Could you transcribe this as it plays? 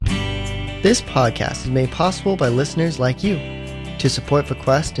This podcast is made possible by listeners like you. To support the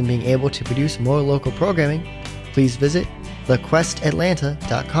Quest and being able to produce more local programming, please visit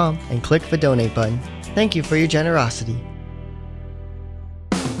thequestatlanta.com and click the donate button. Thank you for your generosity.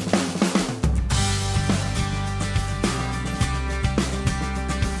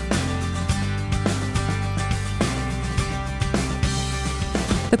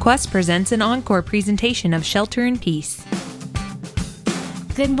 The Quest presents an encore presentation of Shelter in Peace.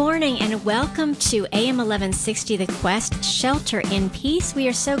 Good morning and welcome to AM 1160 The Quest, Shelter in Peace. We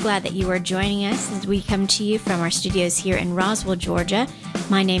are so glad that you are joining us as we come to you from our studios here in Roswell, Georgia.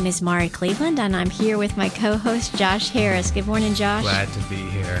 My name is Mari Cleveland and I'm here with my co-host Josh Harris. Good morning, Josh. Glad to be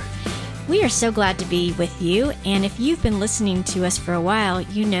here. We are so glad to be with you, and if you've been listening to us for a while,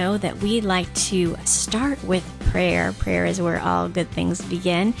 you know that we like to start with prayer. Prayer is where all good things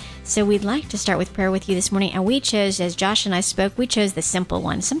begin. So we'd like to start with prayer with you this morning, and we chose, as Josh and I spoke, we chose the simple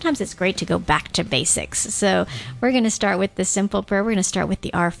one. Sometimes it's great to go back to basics. So we're going to start with the simple prayer. We're going to start with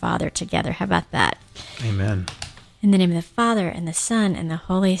the Our Father together. How about that? Amen. In the name of the Father, and the Son, and the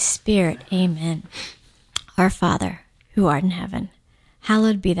Holy Spirit. Amen. Our Father, who art in heaven,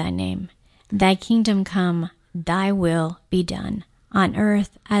 hallowed be thy name. Thy kingdom come, thy will be done, on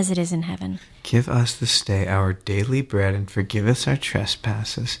earth as it is in heaven. Give us this day our daily bread, and forgive us our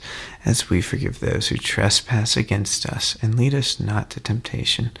trespasses, as we forgive those who trespass against us. And lead us not to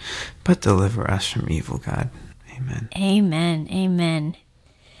temptation, but deliver us from evil, God. Amen. Amen. Amen. In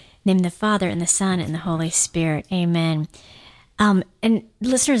the name of the Father, and the Son, and the Holy Spirit. Amen. And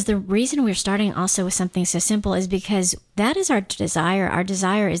listeners, the reason we're starting also with something so simple is because that is our desire. Our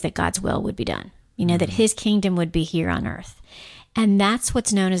desire is that God's will would be done. You know, that his kingdom would be here on earth. And that's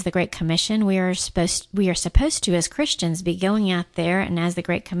what's known as the Great Commission. We are supposed to, as Christians, be going out there and as the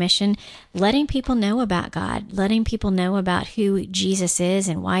Great Commission, letting people know about God, letting people know about who Jesus is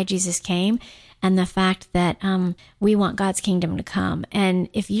and why Jesus came, and the fact that we want God's kingdom to come. And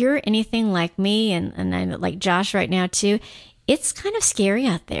if you're anything like me and I, like Josh right now too, it's kind of scary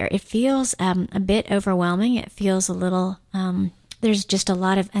out there. It feels a bit overwhelming. It feels a little, there's just a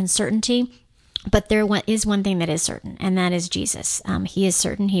lot of uncertainty. But there is one thing that is certain, and that is Jesus. He is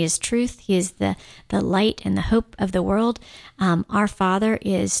certain. He is truth. He is the light and the hope of the world. Our Father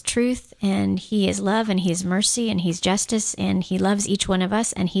is truth, and he is love, and he is mercy, and he's justice, and he loves each one of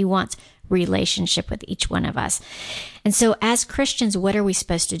us, and he wants relationship with each one of us. And so as Christians, what are we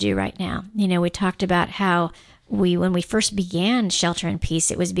supposed to do right now? You know, we talked about how when we first began Shelter in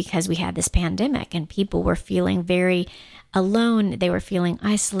Peace, it was because we had this pandemic and people were feeling very alone. They were feeling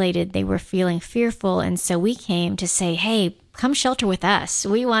isolated. They were feeling fearful. And so we came to say, hey, come shelter with us.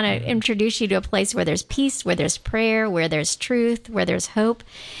 We want to introduce you to a place where there's peace, where there's prayer, where there's truth, where there's hope.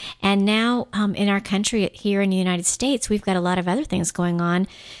 And now in our country here in the United States, we've got a lot of other things going on.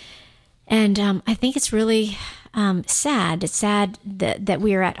 And I think it's really sad. It's sad that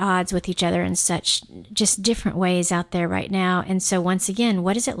we are at odds with each other in such just different ways out there right now. And so once again,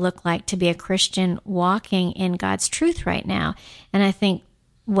 what does it look like to be a Christian walking in God's truth right now? And I think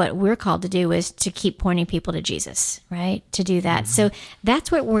what we're called to do is to keep pointing people to Jesus, right? To do that. Mm-hmm. So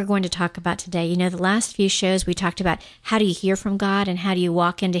that's what we're going to talk about today. You know, the last few shows we talked about how do you hear from God and how do you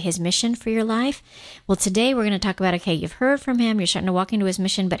walk into his mission for your life? Well, today we're going to talk about, okay, you've heard from him, you're starting to walk into his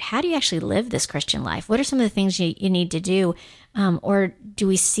mission, but how do you actually live this Christian life? What are some of the things you need to do? Or do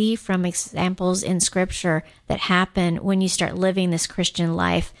we see from examples in Scripture that happen when you start living this Christian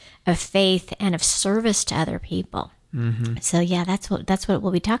life of faith and of service to other people? Mm-hmm. So yeah, that's what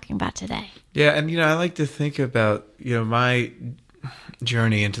we'll be talking about today. Yeah, and I like to think about my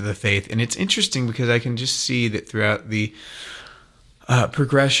journey into the faith, and it's interesting because I can just see that throughout the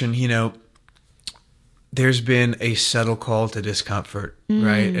progression, there's been a subtle call to discomfort,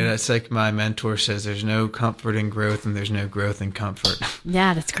 right? And it's like my mentor says, there's no comfort in growth, and there's no growth in comfort.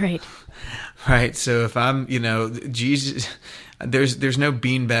 Yeah, that's great. Right. So if I'm, Jesus, there's no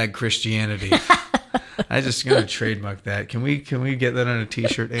beanbag Christianity. I'm just going to trademark that. Can we get that on a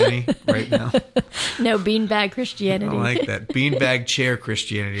T-shirt, Annie, right now? No beanbag Christianity. I like that. Beanbag chair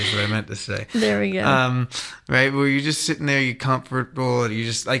Christianity is what I meant to say. There we go. Right, where you're just sitting there, you're comfortable, and you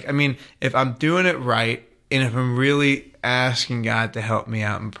just if I'm doing it right, and if I'm really asking God to help me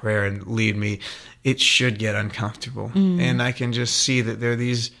out in prayer and lead me, it should get uncomfortable. And I can just see that there are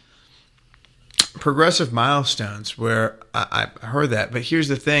these progressive milestones where I heard that. But here's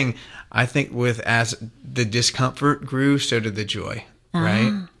the thing. I think as the discomfort grew, so did the joy,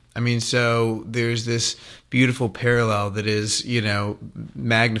 right? So there's this beautiful parallel that is,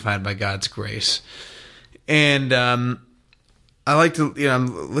 magnified by God's grace. And I like to,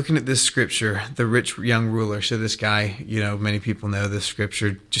 I'm looking at this scripture, the rich young ruler. So this guy, many people know this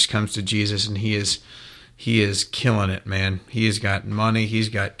scripture, just comes to Jesus, and he is killing it, man. He has got money, he's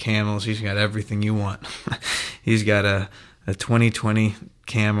got camels, he's got everything you want. He's got a 2020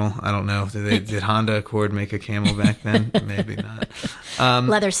 camel. I don't know. Did Honda Accord make a camel back then? Maybe not.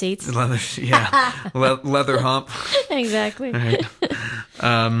 Leather seats. Leather hump. Exactly. Right.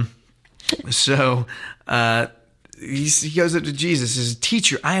 So he goes up to Jesus and says,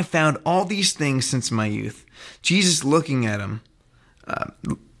 "Teacher, I have found all these things since my youth." Jesus, looking at him,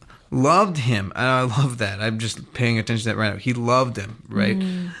 loved him. I love that. I'm just paying attention to that right now. He loved him, right?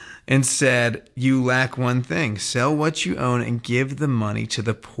 And said, "You lack one thing. Sell what you own and give the money to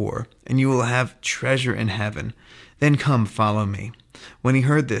the poor, and you will have treasure in heaven. Then come, follow me." When he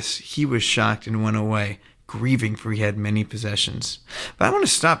heard this, he was shocked and went away, grieving, for he had many possessions. But I want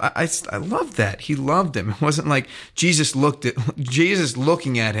to stop. I love that. He loved him. It wasn't like Jesus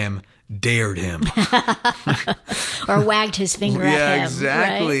looking at him dared him. Or wagged his finger at him. Yeah,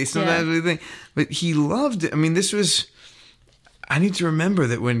 exactly. Right? Sometimes we think. But he loved it. I mean, I need to remember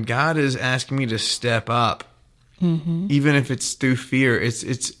that when God is asking me to step up, even if it's through fear,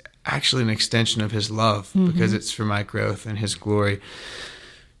 it's actually an extension of his love, because it's for my growth and his glory.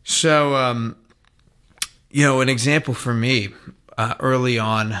 So, an example for me early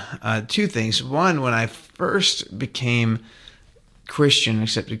on, two things. One, when I first became Christian,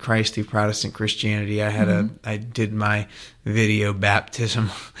 accepted Christ through Protestant Christianity, I did my video baptism,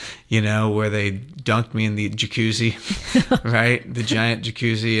 where they dunked me in the jacuzzi, right? The giant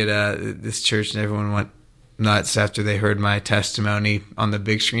jacuzzi at this church, and everyone went nuts after they heard my testimony on the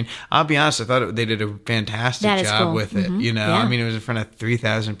big screen. I'll be honest, I thought they did a fantastic job with it. Yeah. I mean, it was in front of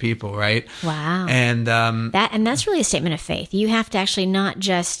 3,000 people, right? Wow. And that's really a statement of faith. You have to actually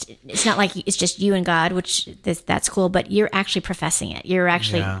it's not like it's just you and God, which that's cool, but you're actually professing it. You're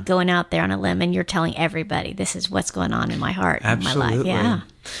actually going out there on a limb, and you're telling everybody, this is what's going on in my heart, in my life. Yeah.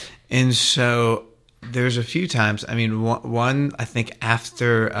 And so there's a few times, I mean, one, I think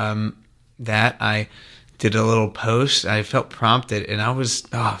after that, I did a little post. I felt prompted, and I was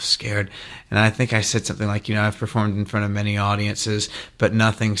scared. And I think I said something like, I've performed in front of many audiences, but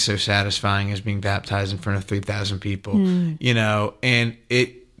nothing so satisfying as being baptized in front of 3,000 people. And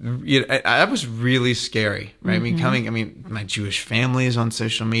I was really scary, right? I mean, my Jewish family is on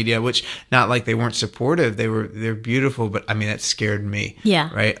social media, which not like they weren't supportive. They're beautiful, but I mean, that scared me.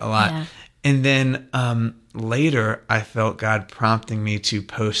 Yeah. Right. A lot. Yeah. And then, later I felt God prompting me to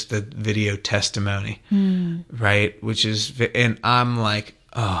post the video testimony, right? And I'm like,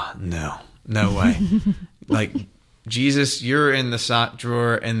 oh, no way. Like, Jesus, you're in the sock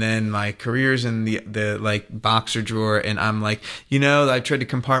drawer, and then my career's in the like boxer drawer, and I'm like, I tried to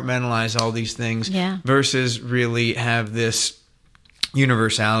compartmentalize all these things versus really have this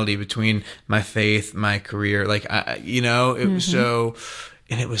universality between my faith, my career. Like, it was so...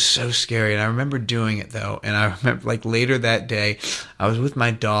 And it was so scary. And I remember doing it, though. And I remember, like, later that day, I was with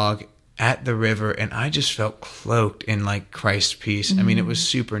my dog at the river, and I just felt cloaked in, like, Christ's peace. I mean, it was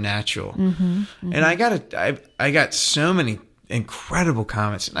supernatural. And I got so many incredible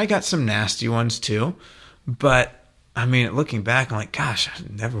comments. And I got some nasty ones, too. But, I mean, looking back, I'm like, gosh, I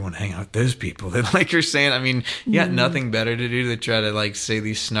never want to hang out with those people. That, like you're saying, I mean, you got nothing better to do to try to, like, say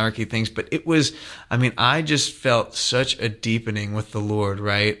these snarky things. But it was, I mean, I just felt such a deepening with the Lord,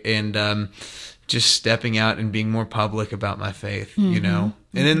 right? And just stepping out and being more public about my faith, And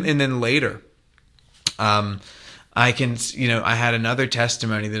then later, I had another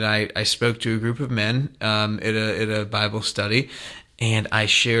testimony that I spoke to a group of men at a Bible study. And I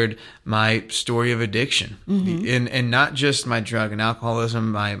shared my story of addiction, and not just my drug and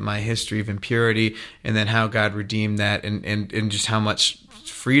alcoholism, my history of impurity, and then how God redeemed that, and just how much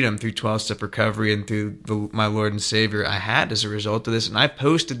freedom through 12-step recovery and through my Lord and Savior I had as a result of this. And I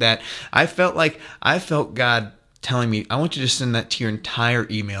posted that. I felt God telling me, I want you to send that to your entire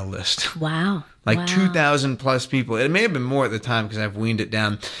email list. Wow. 2,000 plus people. It may have been more at the time because I've weaned it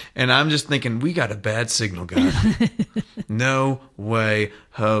down. And I'm just thinking, we got a bad signal, God. No way,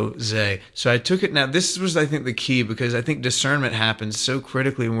 Jose. So I took it. Now, this was, I think, the key, because I think discernment happens so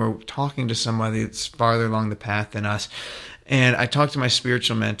critically when we're talking to somebody that's farther along the path than us. And I talked to my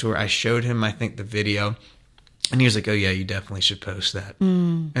spiritual mentor. I showed him, I think, the video. And he was like, oh, yeah, you definitely should post that.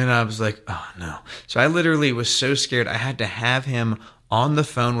 And I was like, oh, no. So I literally was so scared. I had to have him on the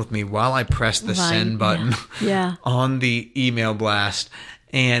phone with me while I pressed the send button on the email blast.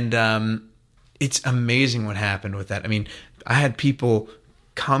 And it's amazing what happened with that. I mean, I had people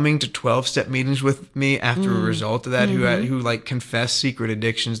coming to 12-step meetings with me after a result of that, who like confessed secret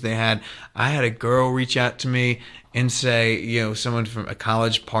addictions they had. I had a girl reach out to me and say, someone from a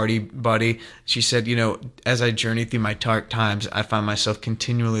college party buddy, she said, as I journey through my dark times, I find myself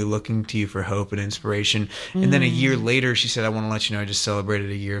continually looking to you for hope and inspiration. And then a year later, she said, I want to let you know I just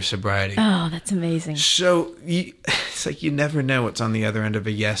celebrated a year of sobriety. Oh, that's amazing. So it's like you never know what's on the other end of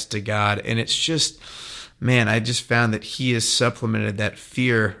a yes to God. And it's just, man, I just found that he has supplemented that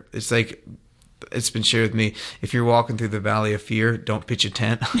fear. It's like, it's been shared with me, if you're walking through the valley of fear, don't pitch a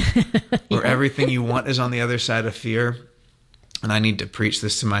tent. Or everything you want is on the other side of fear. And I need to preach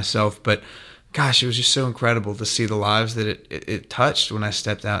this to myself. But gosh, it was just so incredible to see the lives that it touched when I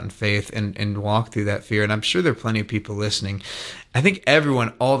stepped out in faith and walked through that fear. And I'm sure there are plenty of people listening. I think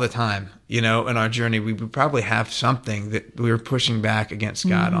everyone all the time, in our journey, we would probably have something that we were pushing back against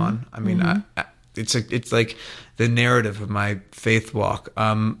God on. I mean, it's like the narrative of my faith walk.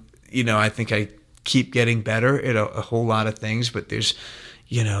 I think I keep getting better at a whole lot of things, but there's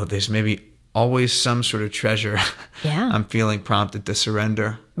maybe always some sort of treasure. Yeah. I'm feeling prompted to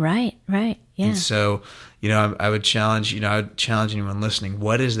surrender. Right. Yeah. And so, I would challenge anyone listening.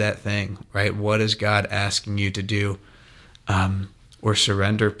 What is that thing, right? What is God asking you to do? Or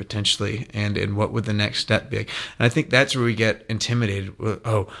surrender potentially, and what would the next step be? And I think that's where we get intimidated.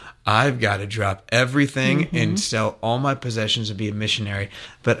 Oh, I've got to drop everything and sell all my possessions and be a missionary.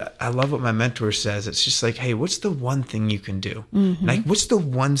 But I love what my mentor says. It's just like, hey, what's the one thing you can do? Like, what's the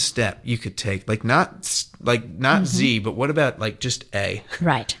one step you could take? Like not Z, but what about like just A?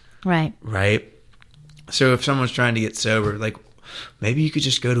 Right. So if someone's trying to get sober, like maybe you could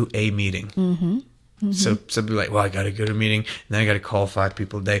just go to a meeting. So some people are like, well, I got to go to a meeting, and then I got to call 5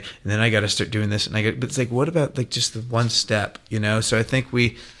 people a day, and then I got to start doing this, but it's like, what about like just the one step, So I think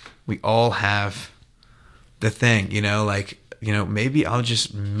we all have the thing, maybe I'll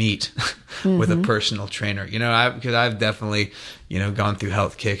just meet with a personal trainer, because I've definitely, gone through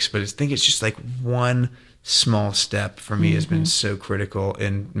health kicks, but I think it's just like one small step for me has been so critical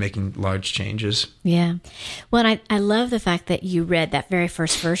in making large changes. Yeah. Well, and I love the fact that you read that very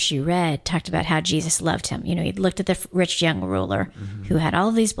first verse you read, talked about how Jesus loved him. He looked at the rich young ruler who had all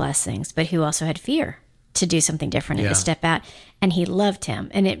of these blessings, but who also had fear to do something different and to step out. And he loved him.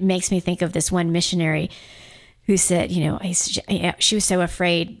 And it makes me think of this one missionary who said, she was so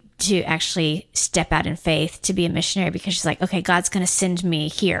afraid to actually step out in faith to be a missionary because she's like, okay, God's going to send me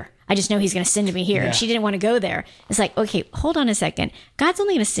here. I just know he's going to send me here. Yeah. And she didn't want to go there. It's like, okay, hold on a second. God's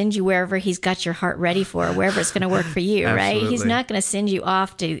only going to send you wherever he's got your heart ready for, wherever it's going to work for you, right? He's not going to send you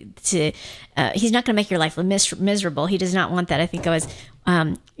off to he's not going to make your life miserable. He does not want that. I think I was,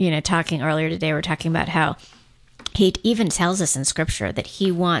 talking earlier today, we were talking about how he even tells us in scripture that he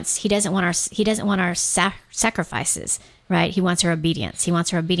doesn't want our sacrifices, right? He wants our obedience. He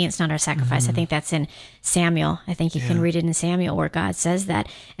wants our obedience, not our sacrifice. I think that's in Samuel. I think you can read it in Samuel where God says that.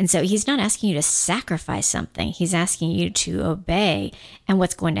 And so he's not asking you to sacrifice something. He's asking you to obey. And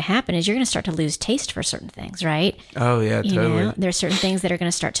what's going to happen is you're going to start to lose taste for certain things, right? Oh, yeah, totally. There are certain things that are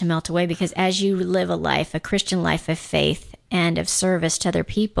going to start to melt away because as you live a Christian life of faith and of service to other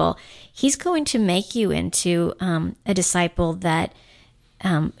people, he's going to make you into a disciple that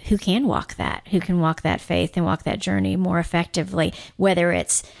who can walk that faith and walk that journey more effectively, whether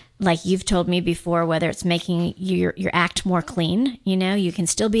it's like you've told me before, whether it's making your act more clean, you can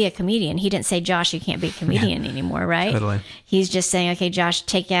still be a comedian. He didn't say, Josh, you can't be a comedian anymore, right? Totally. He's just saying, okay, Josh,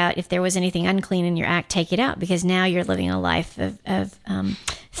 take out, if there was anything unclean in your act, take it out, because now you're living a life of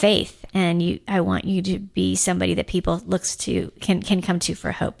faith. And I want you to be somebody that people can come to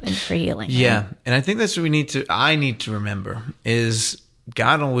for hope and for healing. Yeah. Right? And I think that's what I need to remember is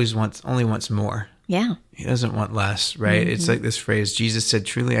God only wants more. Yeah. He doesn't want less, right? It's like this phrase, Jesus said,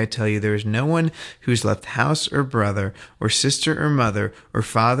 truly I tell you, there is no one who's left house or brother or sister or mother or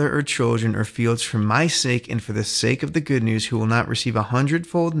father or children or fields for my sake and for the sake of the good news who will not receive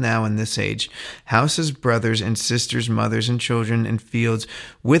 100-fold now in this age, houses, brothers and sisters, mothers and children and fields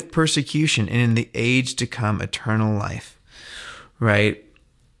with persecution and in the age to come eternal life, right?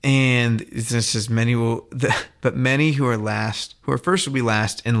 And this says but many who are first will be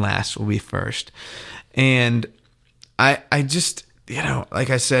last and last will be first. And I just, like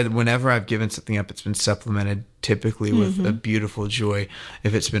I said, whenever I've given something up, it's been supplemented typically with a beautiful joy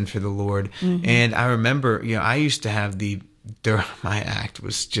if it's been for the Lord. And I remember, I used to have my act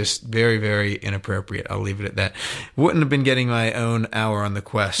was just very, very inappropriate. I'll leave it at that. Wouldn't have been getting my own hour on the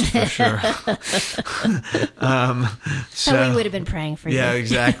quest for sure. So we would have been praying for you. Yeah,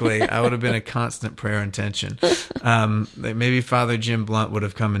 exactly. I would have been a constant prayer intention. Maybe Father Jim Blunt would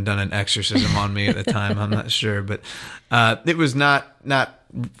have come and done an exorcism on me at the time. I'm not sure, but it was not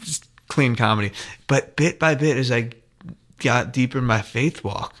just clean comedy. But bit by bit, as I got deeper in my faith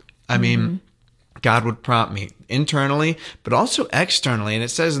walk, I mean, God would prompt me internally, but also externally. And it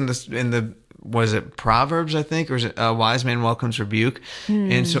says in the was it Proverbs, I think, or is it Wise Man Welcomes Rebuke?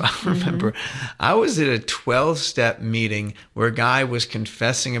 And so I remember I was at a 12-step meeting where a guy was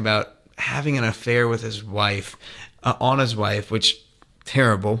confessing about having an affair with his wife, on his wife, which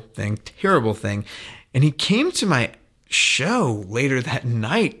terrible thing. And he came to my show later that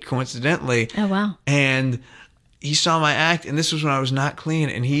night, coincidentally. Oh, wow. And he saw my act, and this was when I was not clean.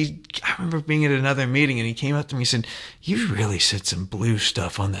 And I remember being at another meeting, and he came up to me and said, "You really said some blue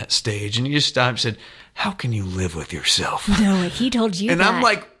stuff on that stage." And he just stopped and said, "How can you live with yourself?" No, he told you and that. I'm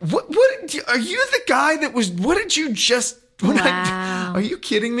like, what are you the guy that was, what did you just, Wow. are you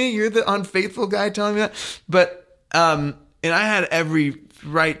kidding me? You're the unfaithful guy telling me that? But, and I had every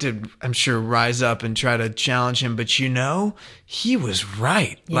right to, I'm sure, rise up and try to challenge him, but he was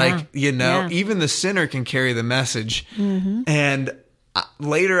right. Yeah. Even the sinner can carry the message. And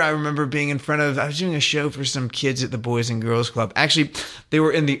later I remember being in front of, I was doing a show for some kids at the Boys and Girls Club. Actually, they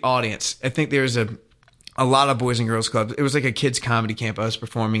were in the audience. I think there was a lot of Boys and Girls Clubs. It was like a kids comedy camp. I was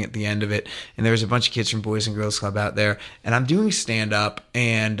performing at the end of it, and there was a bunch of kids from Boys and Girls Club out there, and I'm doing stand up,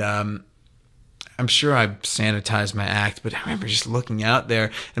 and I'm sure I sanitized my act, but I remember just looking out there.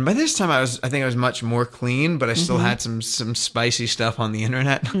 And by this time, I think I was much more clean, but I still had some spicy stuff on the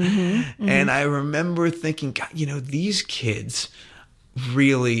internet. And I remember thinking, God, these kids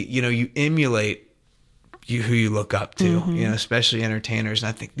really, you emulate who you look up to, especially entertainers. And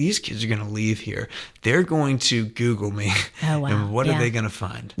I think these kids are going to leave here. They're going to Google me. Oh, wow. And what are they going to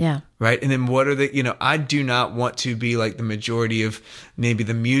find? Yeah. Right. And then what are they, I do not want to be like the majority of maybe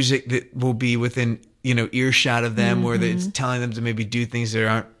the music that will be within, earshot of them, where it's telling them to maybe do things that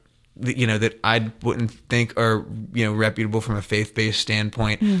aren't, that I wouldn't think are, reputable from a faith-based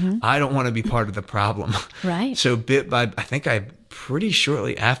standpoint. I don't want to be part of the problem. Right. So I think I pretty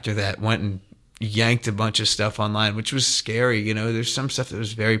shortly after that went and yanked a bunch of stuff online, which was scary. There's some stuff that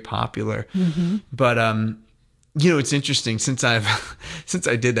was very popular, but it's interesting since I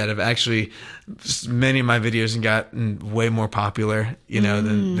did that, I've actually, many of my videos have gotten way more popular,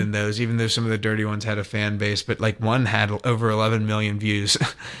 than those, even though some of the dirty ones had a fan base, but like one had over 11 million views.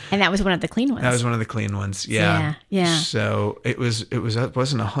 And that was one of the clean ones. That was one of the clean ones. Yeah. Yeah. So it wasn't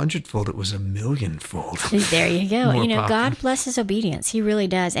 100-fold. It was 1,000,000-fold. There you go. More popular. God blesses obedience. He really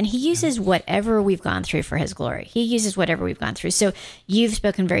does. And he uses whatever we've gone through for his glory. He uses whatever we've gone through. So you've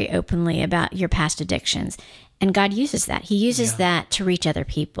spoken very openly about your past addictions, and God uses that. He uses that to reach other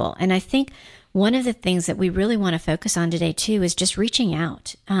people. And I think one of the things that we really want to focus on today too is just reaching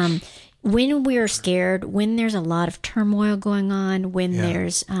out. When we're scared, when there's a lot of turmoil going on, when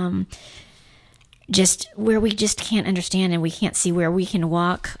there's just where we just can't understand and we can't see where we can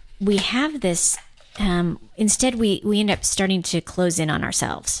walk, we have this, instead we end up starting to close in on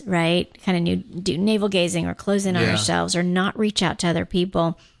ourselves, right? Kind of do navel gazing or close in on ourselves or not reach out to other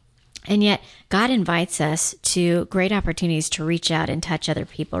people. And yet God invites us to great opportunities to reach out and touch other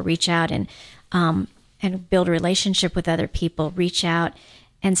people, reach out and build a relationship with other people, reach out.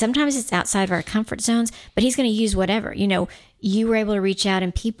 And sometimes it's outside of our comfort zones, but he's going to use whatever. You were able to reach out,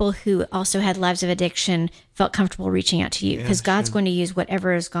 and people who also had lives of addiction felt comfortable reaching out to you, because God's going to use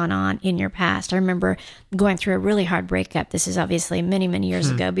whatever has gone on in your past. I remember going through a really hard breakup. This is obviously many, many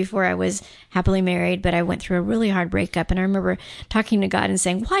years ago, before I was happily married, but I went through a really hard breakup. And I remember talking to God and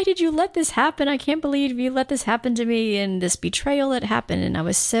saying, "Why did you let this happen? I can't believe you let this happen to me, and this betrayal that happened." And I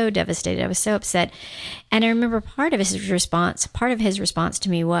was so devastated. I was so upset. And I remember part of his response to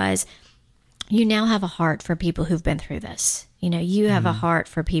me was, "You now have a heart for people who've been through this. You have a heart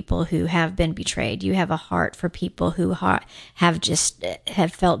for people who have been betrayed. You have a heart for people who have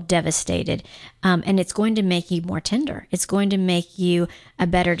felt devastated. And it's going to make you more tender. It's going to make you a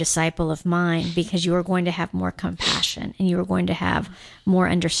better disciple of mine, because you are going to have more compassion, and you are going to have more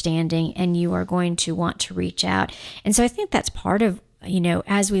understanding, and you are going to want to reach out." And so I think that's part of,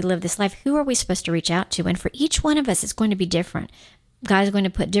 as we live this life, who are we supposed to reach out to? And for each one of us, it's going to be different. God is going to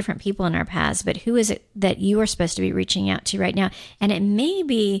put different people in our paths, but who is it that you are supposed to be reaching out to right now? And it may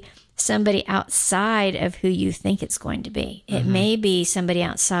be somebody outside of who you think it's going to be. It may be somebody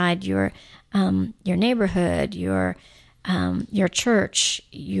outside your neighborhood, your church,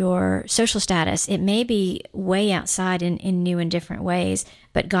 your social status. It may be way outside in new and different ways,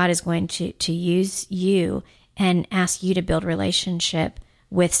 but God is going to use you and ask you to build relationship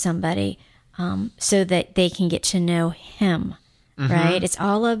with somebody so that they can get to know him. Right? It's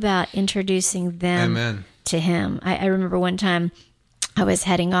all about introducing them to him. I remember one time I was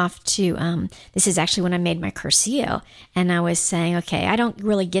heading off to, this is actually when I made my Curcio, and I was saying, okay, I don't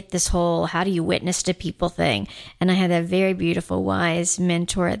really get this whole how do you witness to people thing. And I had a very beautiful, wise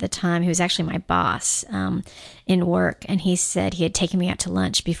mentor at the time who was actually my boss in work. And he said he had taken me out to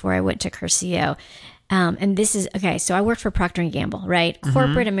lunch before I went to Curcio. And this is, okay, so I worked for Procter & Gamble, right?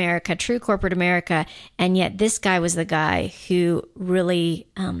 Corporate America, true corporate America. And yet this guy was the guy who really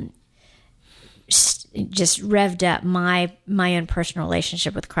just revved up my own personal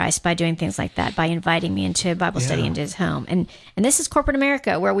relationship with Christ by doing things like that, by inviting me into a Bible study into his home. And this is corporate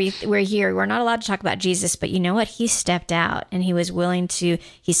America, where we're not allowed to talk about Jesus, but you know what? He stepped out and he was willing to,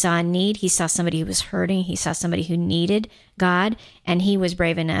 he saw a need, he saw somebody who was hurting, he saw somebody who needed God, and he was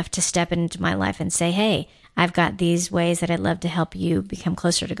brave enough to step into my life and say, hey, I've got these ways that I'd love to help you become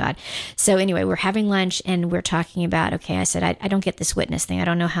closer to God. So anyway, we're having lunch and we're talking about, okay, I said, I don't get this witness thing. I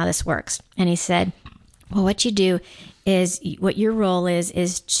don't know how this works. And he said, well, what you do is, what your role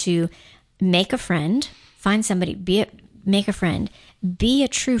is to make a friend, find somebody, make a friend, be a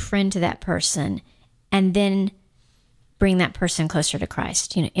true friend to that person, and then bring that person closer to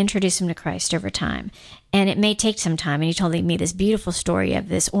Christ, introduce them to Christ over time. And it may take some time. And he told me this beautiful story of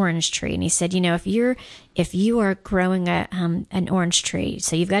this orange tree. And he said, if you are growing an orange tree,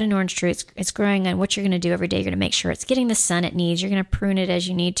 so you've got an orange tree, it's growing, and what you're going to do every day, you're going to make sure it's getting the sun it needs. You're going to prune it as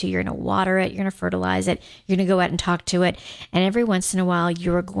you need to. You're going to water it. You're going to fertilize it. You're going to go out and talk to it. And every once in a while,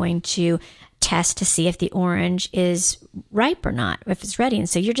 you're going to test to see if the orange is ripe or not, if it's ready. And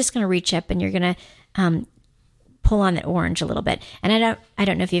so you're just going to reach up and you're going to pull on the orange a little bit. And I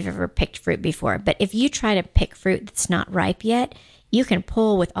don't know if you've ever picked fruit before, but if you try to pick fruit that's not ripe yet, you can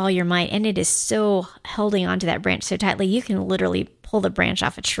pull with all your might, and it is so holding onto that branch so tightly, you can literally pull the branch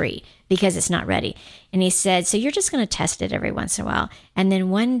off a tree because it's not ready. And he said, so you're just going to test it every once in a while. And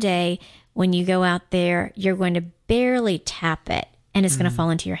then one day when you go out there, you're going to barely tap it and it's going to fall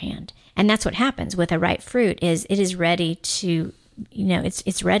into your hand. And that's what happens with a ripe fruit, is it is ready to,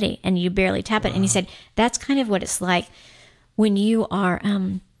 it's ready and you barely tap it. And he said, that's kind of what it's like when you are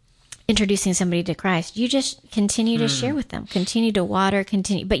introducing somebody to Christ. You just continue to share with them, continue to water,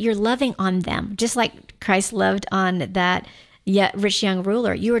 but you're loving on them, just like Christ loved on that rich young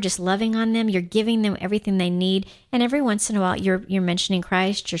ruler. You are just loving on them. You're giving them everything they need. And every once in a while, you're mentioning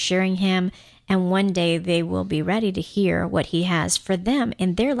Christ, you're sharing him. And one day they will be ready to hear what he has for them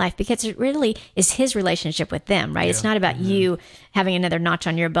in their life, because it really is his relationship with them, right? Yeah. It's not about you having another notch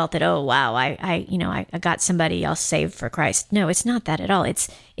on your belt that, oh, wow, I got somebody else saved for Christ. No, it's not that at all. It's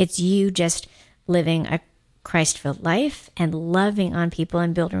you just living a Christ-filled life and loving on people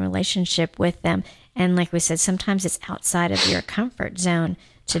and building a relationship with them. And like we said, sometimes it's outside of your comfort zone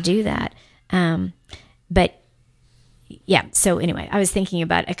to do that. But yeah, so anyway, I was thinking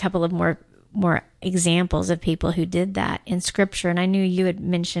about a couple of more examples of people who did that in Scripture, and I knew you had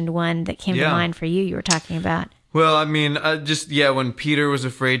mentioned one that came to mind for you were talking about. Well, I mean, when Peter was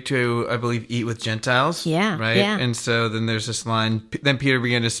afraid to, I believe, eat with Gentiles, right? Yeah. And so then there's this line, then Peter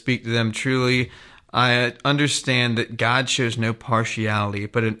began to speak to them, truly, I understand that God shows no partiality,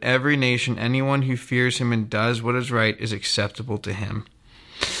 but in every nation, anyone who fears him and does what is right is acceptable to him.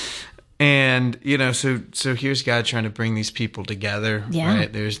 And, so here's God trying to bring these people together,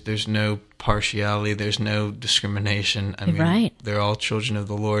 right? There's no partiality. There's no discrimination. I mean, they're all children of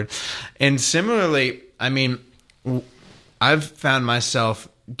the Lord. And similarly, I mean, I've found myself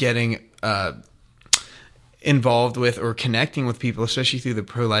getting involved with or connecting with people, especially through the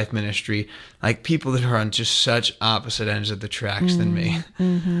pro-life ministry, like people that are on just such opposite ends of the tracks than me.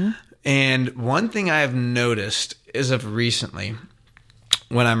 Mm-hmm. And one thing I have noticed as of recently,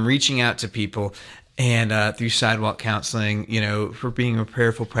 when I'm reaching out to people and through sidewalk counseling, for being a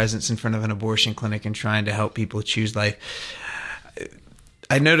prayerful presence in front of an abortion clinic and trying to help people choose life.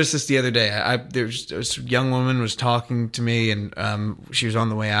 I noticed this the other day. There's this young woman was talking to me, and she was on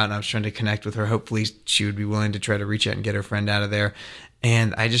the way out, and I was trying to connect with her. Hopefully she would be willing to try to reach out and get her friend out of there.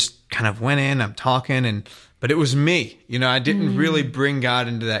 And I just kind of went in, I'm talking, but it was me. I didn't really bring God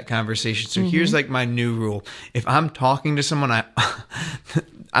into that conversation. So here's like my new rule. If I'm talking to someone,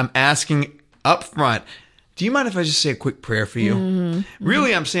 I'm asking up front, do you mind if I just say a quick prayer for you? Mm-hmm.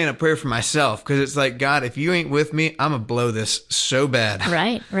 Really, I'm saying a prayer for myself, because it's like, God, if you ain't with me, I'm going to blow this so bad.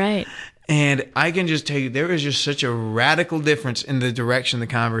 Right. And I can just tell you, there was just such a radical difference in the direction the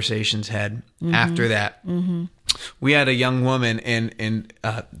conversations had after that. Mm-hmm. We had a young woman, and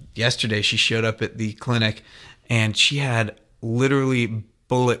yesterday she showed up at the clinic, and she had literally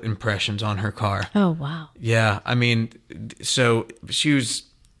bullet impressions on her car. Oh, wow. Yeah. I mean, so she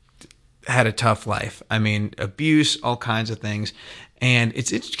had a tough life. I mean, abuse, all kinds of things. And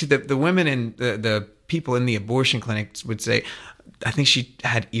it's interesting that the women and the people in the abortion clinics would say, I think she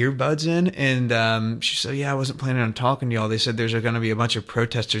had earbuds in, and she said, "Yeah, I wasn't planning on talking to y'all. They said there's going to be a bunch of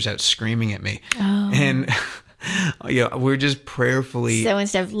protesters out screaming at me." Oh. And we're just prayerfully. So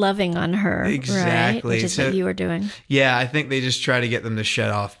instead of loving on her, exactly, right? Which is what you were doing. Yeah, I think they just try to get them to shut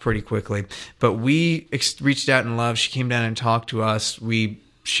off pretty quickly. But we reached out in love. She came down and talked to us. We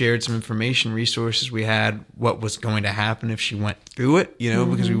shared some information, resources we had, what was going to happen if she went through it,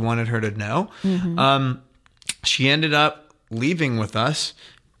 because we wanted her to know. She ended up leaving with us.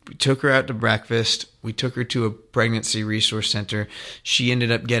 We took her out to breakfast. We took her to a pregnancy resource center. She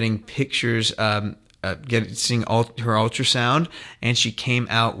ended up getting pictures, seeing her ultrasound, and she came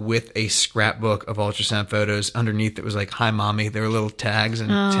out with a scrapbook of ultrasound photos. Underneath it was like, "Hi, mommy." There were little tags and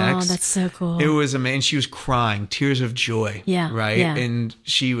text. Oh, that's so cool. It was amazing. She was crying, tears of joy. Yeah. Right. Yeah. And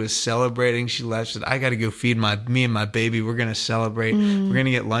she was celebrating. She left, said, "I got to go feed me and my baby. We're going to celebrate. We're going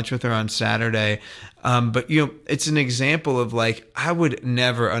to get lunch with her on Saturday." But it's an example of like, I would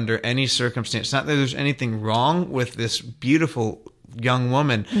never under any circumstance, not that there's anything wrong with this beautiful young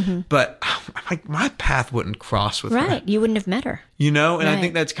woman, but my path wouldn't cross with her. Right. You wouldn't have met her. And I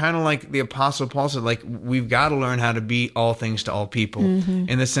think that's kind of like the Apostle Paul said, like, we've got to learn how to be all things to all people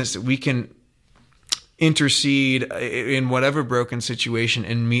in the sense that we can intercede in whatever broken situation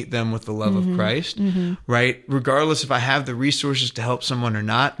and meet them with the love of Christ, right? Regardless if I have the resources to help someone or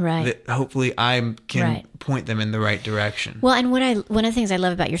not, that hopefully I can point them in the right direction. Well, and one of the things I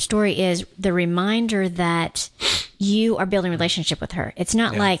love about your story is the reminder that you are building a relationship with her. It's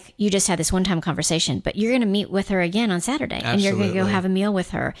not like you just had this one-time conversation, but you're going to meet with her again on Saturday. Absolutely. And you're going to go have a meal with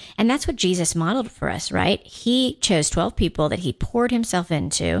her. And that's what Jesus modeled for us, right? He chose 12 people that he poured himself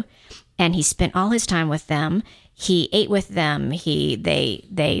into, and he spent all his time with them. He ate with them.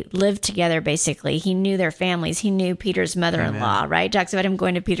 They lived together, basically. He knew their families. He knew Peter's mother-in-law, right? Talks about him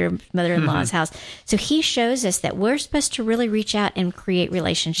going to Peter's mother-in-law's house. So he shows us that we're supposed to really reach out and create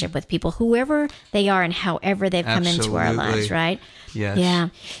relationship with people, whoever they are and however they've come into our lives, right? Yes. Yeah.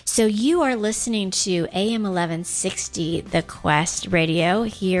 So you are listening to AM 1160, The Quest Radio,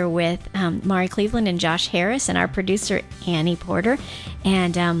 here with Mari Cleveland and Josh Harris and our producer, Annie Porter.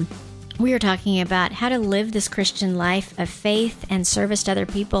 And we are talking about how to live this Christian life of faith and service to other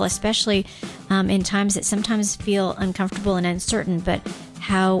people, especially in times that sometimes feel uncomfortable and uncertain, but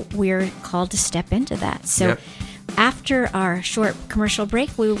how we're called to step into that. So after our short commercial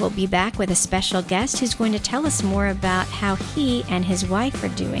break, we will be back with a special guest who's going to tell us more about how he and his wife are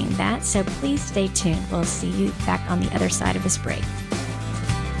doing that. So please stay tuned. We'll see you back on the other side of this break.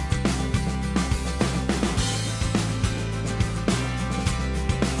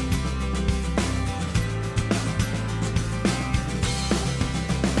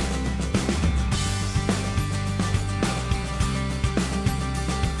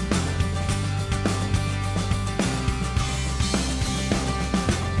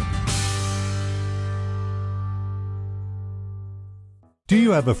 Do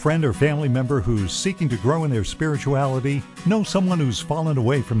you have a friend or family member who's seeking to grow in their spirituality? Know someone who's fallen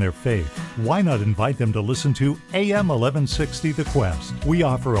away from their faith? Why not invite them to listen to AM 1160 The Quest? We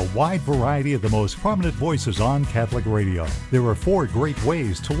offer a wide variety of the most prominent voices on Catholic radio. There are 4 great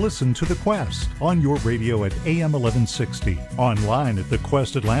ways to listen to The Quest: on your radio at AM 1160, online at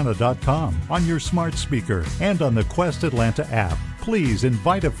thequestatlanta.com, on your smart speaker, and on the Quest Atlanta app. Please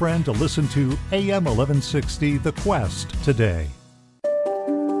invite a friend to listen to AM 1160 The Quest today.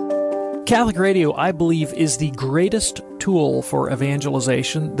 Catholic radio, I believe, is the greatest tool for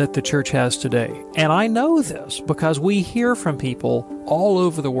evangelization that the church has today. And I know this because we hear from people all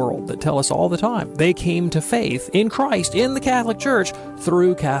over the world that tell us all the time they came to faith in Christ, in the Catholic Church,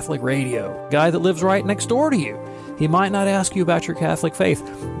 through Catholic radio. Guy that lives right next door to you, he might not ask you about your Catholic faith,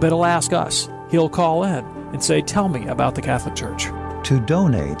 but he'll ask us. He'll call in and say, "Tell me about the Catholic Church." To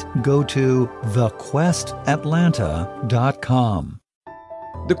donate, go to thequestatlanta.com.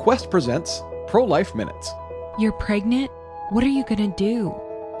 The Quest presents Pro-Life Minutes. You're pregnant? What are you going to do?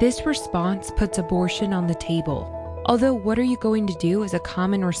 This response puts abortion on the table. Although what are you going to do is a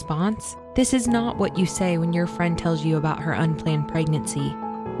common response, this is not what you say when your friend tells you about her unplanned pregnancy.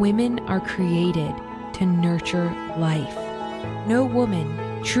 Women are created to nurture life. No woman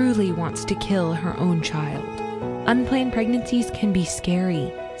truly wants to kill her own child. Unplanned pregnancies can be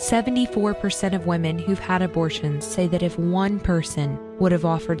scary. 74% of women who've had abortions say that if one person would have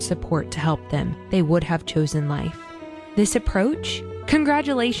offered support to help them, they would have chosen life. This approach,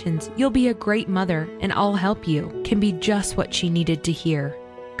 congratulations, you'll be a great mother and I'll help you, can be just what she needed to hear.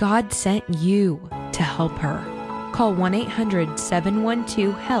 God sent you to help her. Call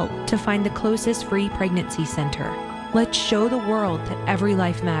 1-800-712-HELP to find the closest free pregnancy center. Let's show the world that every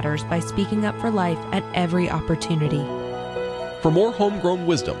life matters by speaking up for life at every opportunity. For more homegrown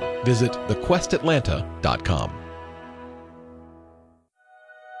wisdom, visit thequestatlanta.com.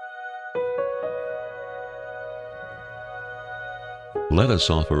 Let us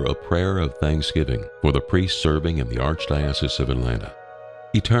offer a prayer of thanksgiving for the priests serving in the Archdiocese of Atlanta.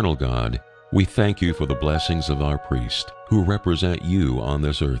 Eternal God, we thank you for the blessings of our priests who represent you on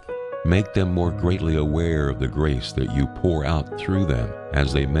this earth. Make them more greatly aware of the grace that you pour out through them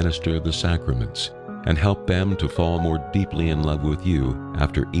as they minister the sacraments, and help them to fall more deeply in love with you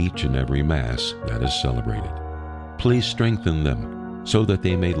after each and every Mass that is celebrated. Please strengthen them so that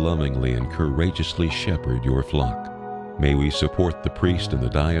they may lovingly and courageously shepherd your flock. May we support the priest in the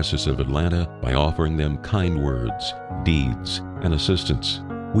Diocese of Atlanta by offering them kind words, deeds, and assistance.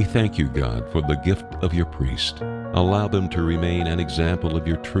 We thank you, God, for the gift of your priest. Allow them to remain an example of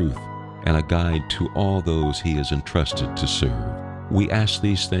your truth and a guide to all those he is entrusted to serve. We ask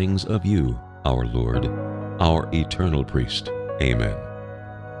these things of you, our Lord, our eternal priest. Amen.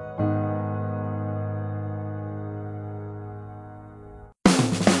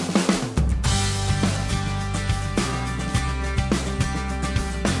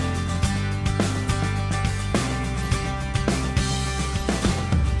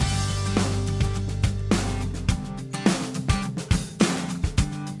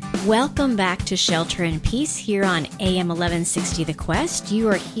 Welcome back to Shelter in Peace here on AM 1160 The Quest. You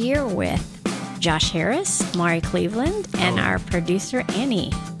are here with Josh Harris, Mari Cleveland, and our producer,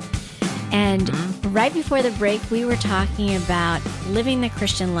 Annie. And right before the break, we were talking about living the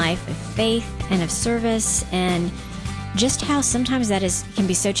Christian life of faith and of service, and just how sometimes that can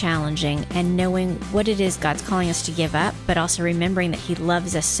be so challenging, and knowing what it is God's calling us to give up, but also remembering that He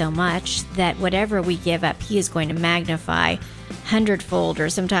loves us so much that whatever we give up, He is going to magnify hundredfold, or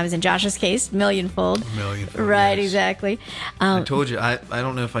sometimes in Josh's case, millionfold. Millionfold, right? Yes. Exactly. I told you. I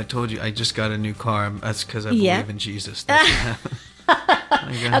don't know if I told you. I just got a new car. That's because I believe in Jesus. That's what happened.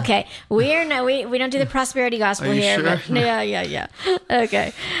 Okay, we don't do the prosperity gospel Are you here. sure? But yeah.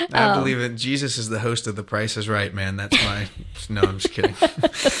 Okay. I believe it. Jesus is the host of The Price is Right, man. That's my. No, I'm just kidding.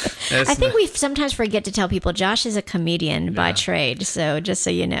 I think we sometimes forget to tell people Josh is a comedian by trade. So just so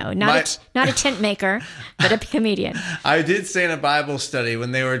you know, not a tent maker, but a comedian. I did say in a Bible study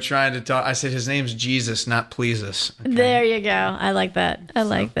when they were trying to talk, I said his name's Jesus, not Please Us. Okay? There you go. I like that.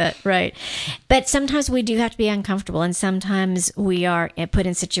 Like that. Right. But sometimes we do have to be uncomfortable, and sometimes we are put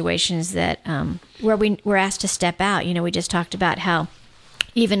in situations that where we're asked to step out. You know, we just talked about how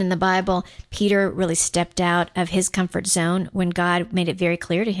even in the Bible, Peter really stepped out of his comfort zone when God made it very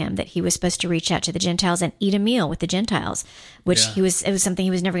clear to him that he was supposed to reach out to the Gentiles and eat a meal with the Gentiles, which it was something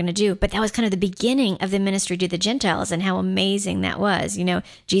he was never going to do. But that was kind of the beginning of the ministry to the Gentiles, and how amazing that was. You know,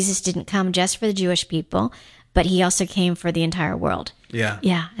 Jesus didn't come just for the Jewish people, but he also came for the entire world. Yeah,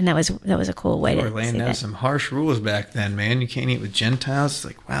 and that was a cool way to laying say down that. some harsh rules back then, man. You can't eat with Gentiles. It's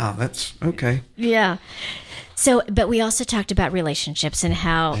like, wow, that's okay. Yeah. So, but we also talked about relationships and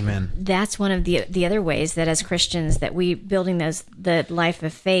how that's one of the other ways that as Christians that we building the life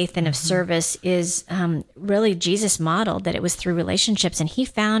of faith and of service is really Jesus modeled that it was through relationships, and he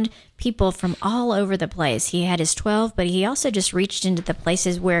found people from all over the place. He had his 12, but he also just reached into the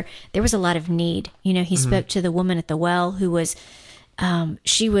places where there was a lot of need. You know, he spoke to the woman at the well who was.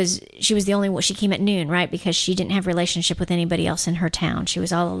 She was the only one. She came at noon, right? Because she didn't have a relationship with anybody else in her town. She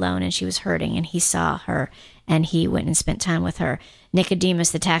was all alone and she was hurting, and he saw her and he went and spent time with her.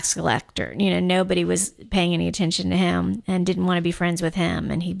 Nicodemus, the tax collector, you know, nobody was paying any attention to him and didn't want to be friends with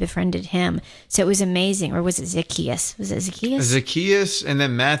him, and he befriended him. So it was amazing. Or was it Zacchaeus? Was it Zacchaeus? Zacchaeus, and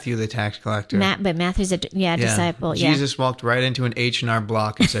then Matthew, the tax collector. But Matthew's a disciple. Jesus walked right into an H&R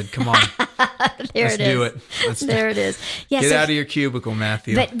Block and said, "Come on, let's do it. There it is. Yeah, Get out of your cubicle,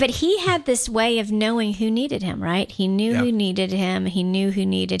 Matthew." But he had this way of knowing who needed him, right? He knew who needed him. He knew who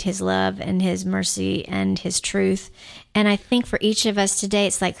needed his love and his mercy and his truth. And I think for each of us today,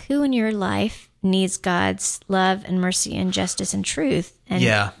 it's like, who in your life needs God's love and mercy and justice and truth? And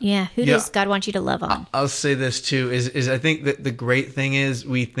who does God want you to love on? I'll say this too, is I think that the great thing is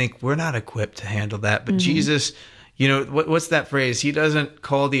we think we're not equipped to handle that, but Jesus, you know, what's that phrase? He doesn't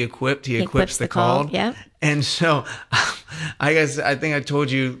call the equipped, he equips the called. Yeah. And so I think I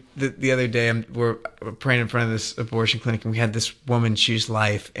told you the other day, we're praying in front of this abortion clinic, and we had this woman choose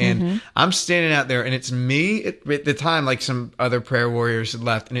life. And I'm standing out there, and it's me at the time, like some other prayer warriors had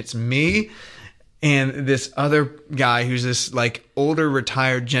left, and it's me and this other guy who's this like older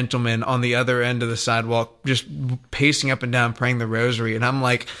retired gentleman on the other end of the sidewalk, just pacing up and down, praying the rosary. And I'm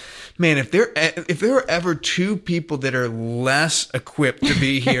like man, if there are ever two people that are less equipped to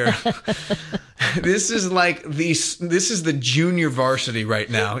be here, this is the junior varsity right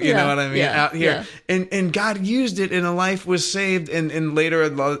now. You know what I mean? Out here. Yeah. And God used it, and a life was saved, and later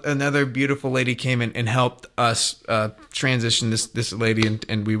another beautiful lady came in and helped us transition this lady,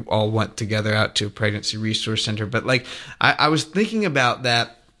 and we all went together out to a pregnancy resource center. But like I was thinking about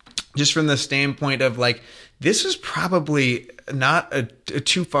that just from the standpoint of like, this is probably not a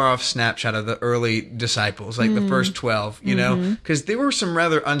too far off snapshot of the early disciples, like the first 12, you know, because there were some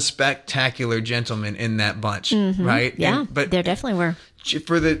rather unspectacular gentlemen in that bunch, right? Yeah, but there definitely were.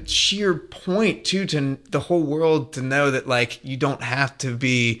 For the sheer point, too, to the whole world to know that, like, you don't have to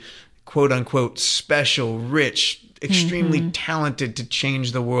be, quote unquote, special, rich, extremely talented to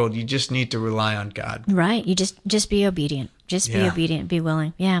change the world. You just need to rely on God. Right. You just be obedient. Just be obedient, be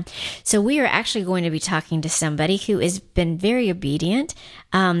willing. Yeah. So we are actually going to be talking to somebody who has been very obedient.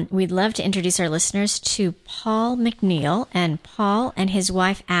 We'd love to introduce our listeners to Paul McNeil, and Paul and his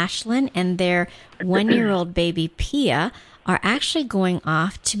wife Ashlyn and their 1-year-old baby Pia are actually going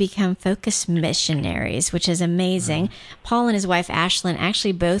off to become Focus missionaries, which is amazing. Paul and his wife Ashlyn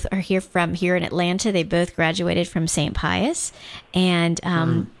actually both are here in Atlanta. They both graduated from St. Pius, and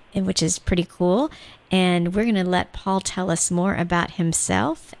which is pretty cool. And we're going to let Paul tell us more about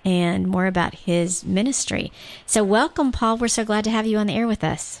himself and more about his ministry. So welcome, Paul. We're so glad to have you on the air with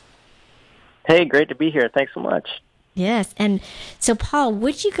us. Hey, great to be here. Thanks so much. Yes. And so, Paul,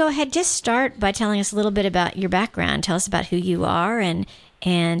 would you go ahead, just start by telling us a little bit about your background. Tell us about who you are and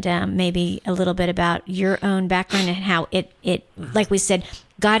maybe a little bit about your own background and how it, like we said,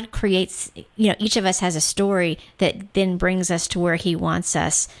 God creates, each of us has a story that then brings us to where he wants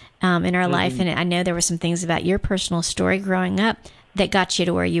us in our life. And I know there were some things about your personal story growing up that got you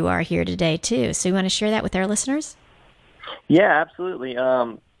to where you are here today, too. So you want to share that with our listeners? Yeah, absolutely.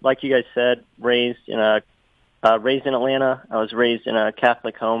 Like you guys said, raised in Atlanta. I was raised in a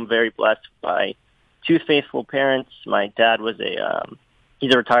Catholic home, very blessed by two faithful parents. My dad was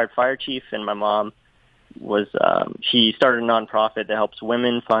he's a retired fire chief, and my mom was, she started a nonprofit that helps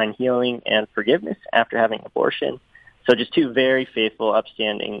women find healing and forgiveness after having an abortion. So just two very faithful,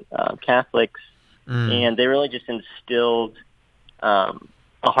 upstanding Catholics, and they really just instilled a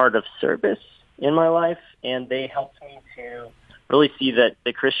heart of service in my life, and they helped me to really see that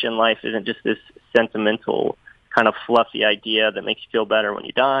the Christian life isn't just this sentimental kind of fluffy idea that makes you feel better when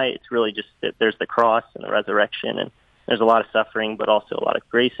you die. It's really just that there's the cross and the resurrection, and there's a lot of suffering, but also a lot of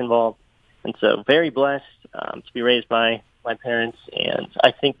grace involved. And so very blessed to be raised by my parents, and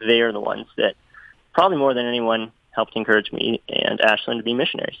I think they are the ones that probably more than anyone helped encourage me and Ashlyn to be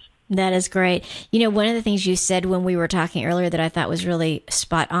missionaries. That is great. One of the things you said when we were talking earlier that I thought was really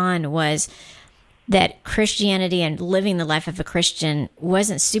spot on was that Christianity and living the life of a Christian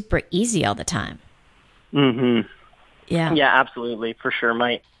wasn't super easy all the time. Yeah. Yeah, absolutely, for sure.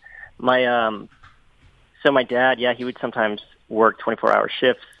 So my dad, he would sometimes work 24-hour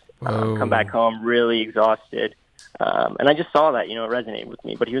shifts, come back home really exhausted. And I just saw that, it resonated with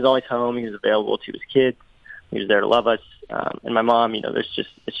me. But he was always home. He was available to his kids. He was there to love us. And my mom, it's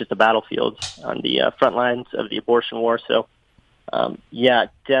just a battlefield on the front lines of the abortion war. So,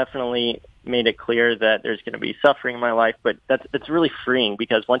 definitely made it clear that there's going to be suffering in my life. But that's really freeing,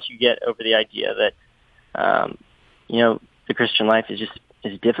 because once you get over the idea that, the Christian life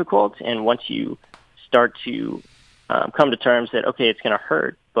is difficult, and once you start to come to terms that, okay, it's going to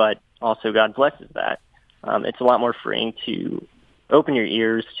hurt, but also God blesses that, it's a lot more freeing to open your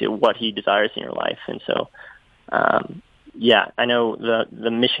ears to what he desires in your life. And so, I know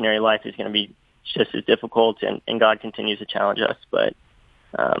the missionary life is going to be just as difficult, and God continues to challenge us, but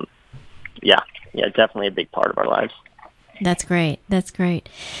definitely a big part of our lives. That's great. That's great.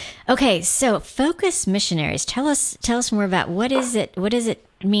 Okay, so Focus missionaries. Tell us more about what is it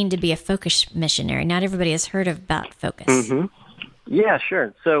mean to be a Focus missionary? Not everybody has heard about Focus. Yeah,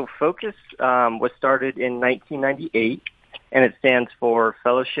 sure. So Focus was started in 1998, and it stands for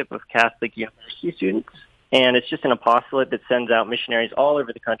Fellowship of Catholic University Students, and it's just an apostolate that sends out missionaries all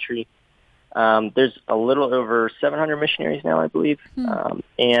over the country. There's a little over 700 missionaries now, I believe,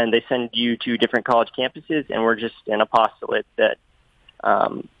 and they send you to different college campuses, and we're just an apostolate that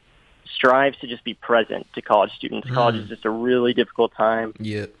strives to just be present to college students. College is just a really difficult time.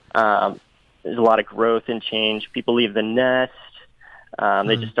 There's a lot of growth and change. People leave the nest.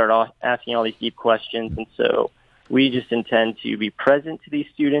 They just start asking all these deep questions, and so we just intend to be present to these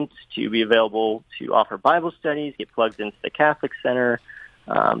students, to be available to offer Bible studies, get plugged into the Catholic Center,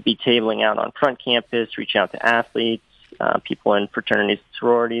 be tabling out on front campus, reach out to athletes, people in fraternities and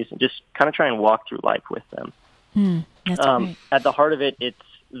sororities, and just kind of try and walk through life with them. That's great. At the heart of it, it's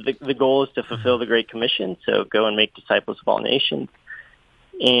the goal is to fulfill the Great Commission, so go and make disciples of all nations.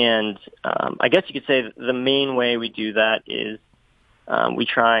 And I guess you could say that the main way we do that is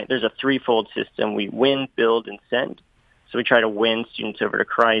there's a threefold system. We win, build, and send. So we try to win students over to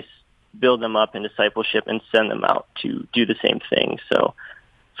Christ, build them up in discipleship, and send them out to do the same thing. So,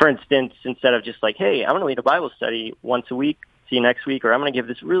 for instance, instead of just like, hey, I'm going to lead a Bible study once a week, see you next week, or I'm going to give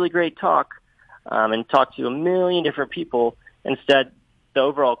this really great talk and talk to 1 million different people, instead, the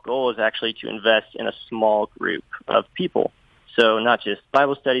overall goal is actually to invest in a small group of people. So not just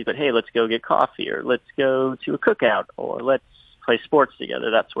Bible studies, but hey, let's go get coffee, or let's go to a cookout, or let's play sports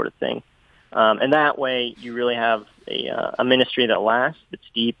together, that sort of thing. And that way, you really have a ministry that lasts, that's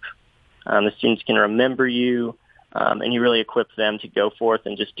deep. The students can remember you, and you really equip them to go forth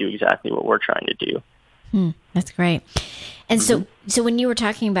and just do exactly what we're trying to do. That's great. And so when you were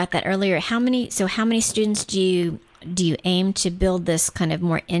talking about that earlier, how many students do you aim to build this kind of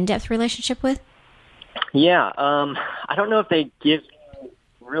more in-depth relationship with? Yeah, I don't know if they give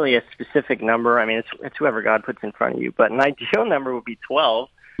really a specific number. I mean, it's whoever God puts in front of you, but an ideal number would be 12,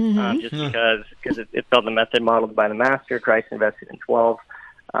 just because it's called the method modeled by the Master. Christ invested in 12,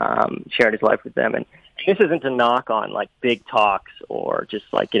 shared his life with them. And this isn't to knock on like big talks or just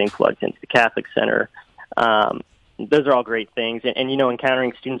like getting plugged into the Catholic Center. Those are all great things. And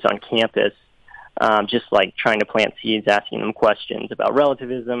encountering students on campus, just like trying to plant seeds, asking them questions about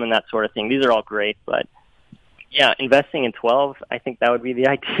relativism and that sort of thing. These are all great, but yeah, investing in 12, I think that would be the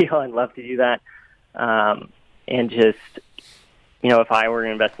ideal. I'd love to do that. And just, if I were to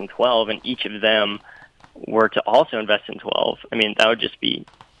invest in 12 and each of them were to also invest in 12, I mean, that would just be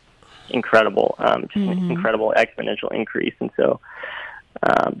incredible, an incredible exponential increase. And so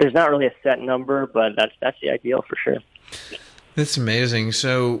there's not really a set number, but that's the ideal for sure. That's amazing.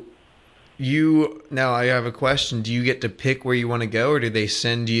 So now I have a question. Do you get to pick where you want to go, or do they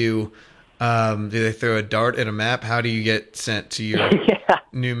send you, do they throw a dart at a map? How do you get sent to your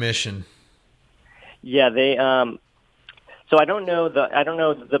new mission? Yeah, they, so I don't know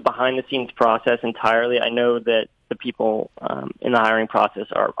the behind the scenes process entirely. I know that the people in the hiring process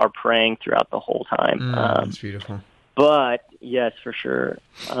are praying throughout the whole time. That's beautiful. But yes, for sure.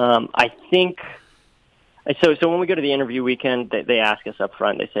 I think, so when we go to the interview weekend, they ask us up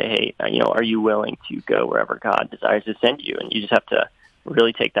front, they say, hey, are you willing to go wherever God desires to send you? And you just have to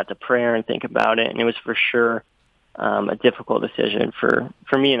really take that to prayer and think about it. And it was for sure a difficult decision for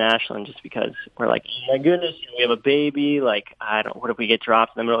me and Ashlyn, just because we're like, oh my goodness, we have a baby. Like, what if we get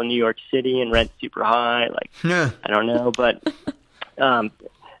dropped in the middle of New York City and rent's super high? Like, I don't know. But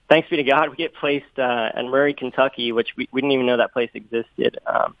thanks be to God, we get placed in Murray, Kentucky, which we didn't even know that place existed.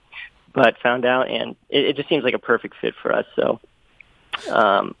 But found out, and it just seems like a perfect fit for us. So,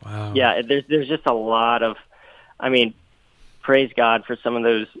 wow. Yeah, there's just a lot of, praise God for some of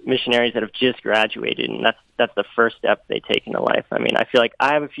those missionaries that have just graduated, and that's the first step they take into life. I feel like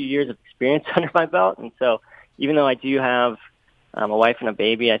I have a few years of experience under my belt, and so even though I do have a wife and a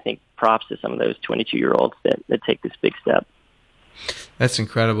baby, I think props to some of those 22-year-olds that take this big step. That's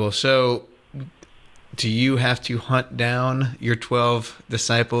incredible. So, do you have to hunt down your 12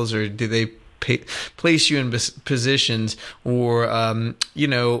 disciples, or do they place you in positions or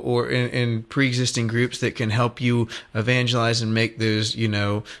in pre-existing groups that can help you evangelize and make those,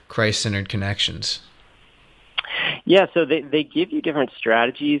 Christ-centered connections? Yeah, so they give you different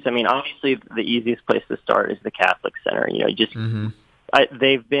strategies. Obviously the easiest place to start is the Catholic Center.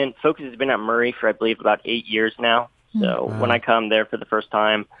 Focus has been at Murray for, I believe, about 8 years now. So when I come there for the first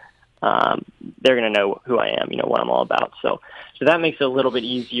time, they're going to know who I am, what I'm all about. So that makes it a little bit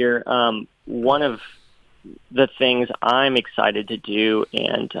easier. One of the things I'm excited to do,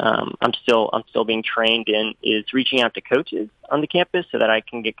 and I'm still being trained in, is reaching out to coaches on the campus so that I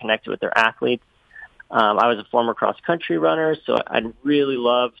can get connected with their athletes. I was a former cross-country runner, so I'd really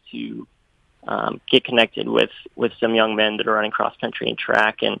love to get connected with some young men that are running cross-country and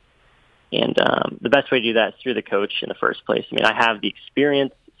track, and the best way to do that is through the coach in the first place. I have the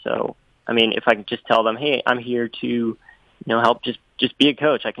experience, so if I can just tell them, hey, I'm here to help just be a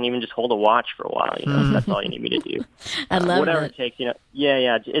coach. I can even just hold a watch for a while. That's all you need me to do. I love whatever it takes.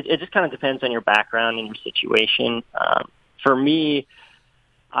 Yeah. It just kind of depends on your background and your situation. For me,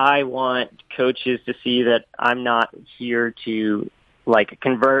 I want coaches to see that I'm not here to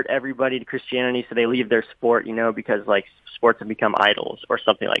convert everybody to Christianity so they leave their sport, because sports have become idols or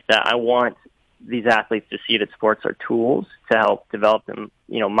something like that. I want these athletes to see that sports are tools to help develop them,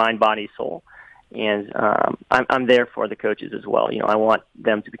 mind, body, soul. And I'm there for the coaches as well. I want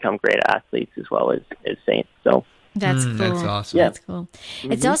them to become great athletes as well as saints. So that's cool. That's awesome. Yeah. That's cool.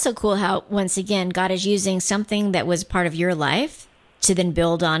 Mm-hmm. It's also cool how, once again, God is using something that was part of your life to then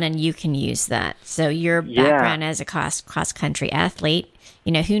build on, and you can use that. So your background as a cross-country athlete,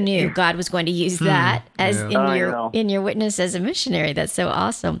 who knew God was going to use that as in your witness as a missionary? That's so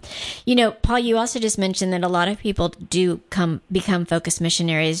awesome. Paul, you also just mentioned that a lot of people do become focused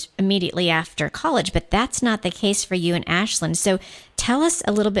missionaries immediately after college, but that's not the case for you and Ashland. So tell us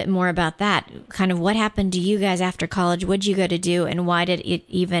a little bit more about that. Kind of what happened to you guys after college? What did you go to do, and why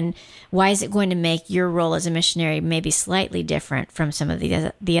is it going to make your role as a missionary maybe slightly different from some of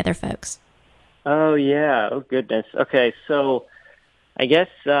the other folks? Oh, yeah. Oh, goodness. Okay, so I guess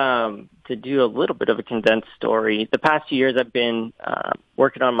to do a little bit of a condensed story, the past 2 years I've been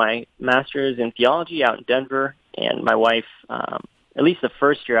working on my master's in theology out in Denver, and my wife, at least the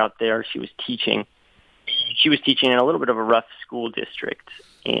first year out there, she was teaching. She was teaching in a little bit of a rough school district,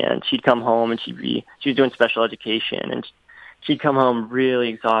 and she'd come home and she was doing special education, and she'd come home really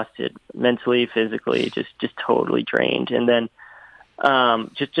exhausted, mentally, physically, just totally drained. And then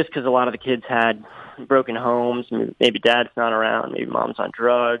just because a lot of the kids had broken homes, maybe dad's not around, maybe mom's on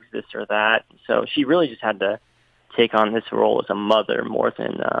drugs, this or that. So she really just had to take on this role as a mother more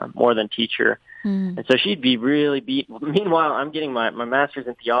than teacher. And so she'd be really beat. Meanwhile, I'm getting my master's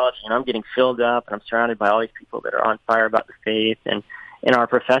in theology, and I'm getting filled up, and I'm surrounded by all these people that are on fire about the faith, and our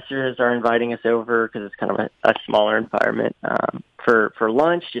professors are inviting us over because it's kind of a smaller environment for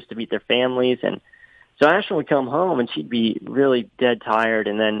lunch, just to meet their families. And so Ashlyn would come home, and she'd be really dead tired,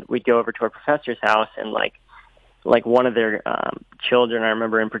 and then we'd go over to our professor's house, and like one of their children, I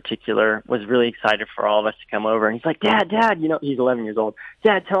remember in particular, was really excited for all of us to come over. And he's like, Dad, he's 11 years old.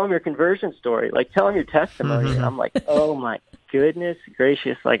 Dad, tell him your conversion story. Like, tell him your testimony. And I'm like, oh, my goodness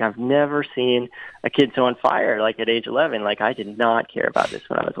gracious. Like, I've never seen a kid so on fire, like, at age 11. Like, I did not care about this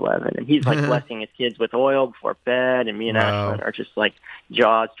when I was 11. And he's, like, blessing his kids with oil before bed. And me and Ashlyn are just, like,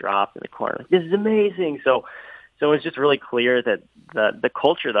 jaws dropped in the corner. Like, this is amazing. So it was just really clear that the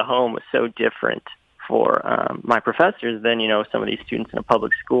culture of the home was so different for my professors than some of these students in a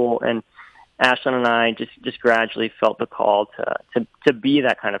public school. And Ashlyn and I just gradually felt the call to be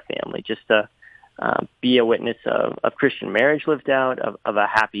that kind of family, just to be a witness of Christian marriage lived out, of a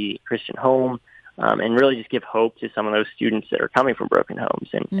happy Christian home, and really just give hope to some of those students that are coming from broken homes,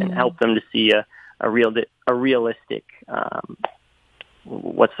 and help them to see a realistic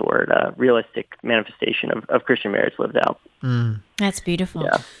realistic manifestation of Christian marriage lived out. That's beautiful.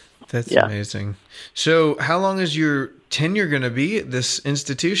 Yeah. That's amazing. So how long is your tenure going to be at this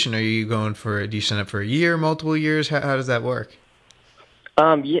institution? Do you sign up for a year, multiple years? How does that work?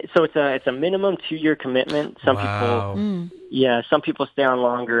 So it's a minimum 2-year commitment. Some people stay on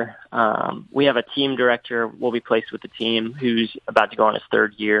longer. We have a team director will be placed with the team who's about to go on his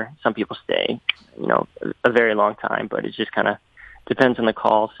 3rd year. Some people stay, a very long time, but it just kind of depends on the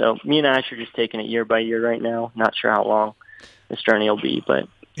call. So me and Ash are just taking it year by year right now. Not sure how long this journey will be, but.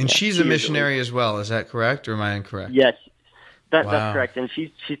 And she's a missionary as well, is that correct, or am I incorrect? Yes, that's correct. And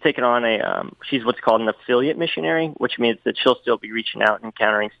she's taken on she's what's called an affiliate missionary, which means that she'll still be reaching out and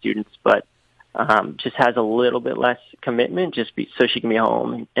encountering students, but just has a little bit less commitment, so she can be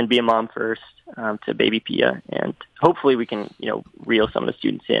home and be a mom first to baby Pia, and hopefully we can reel some of the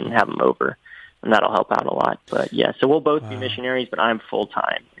students in and have them over, and that'll help out a lot. But yeah, so we'll both be missionaries, but I'm full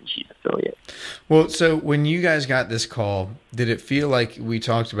time and she's affiliate. Well, so when you guys got this call, did it feel like we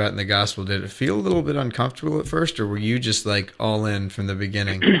talked about in the gospel? Did it feel a little bit uncomfortable at first, or were you just like all in from the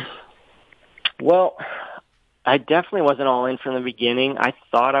beginning? Well, I definitely wasn't all in from the beginning. I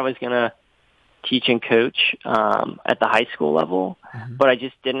thought I was going to teach and coach at the high school level, but I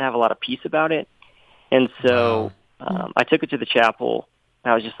just didn't have a lot of peace about it. And so I took it to the chapel.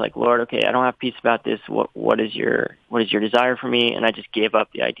 I was just like, Lord, okay, I don't have peace about this. What is your desire for me? And I just gave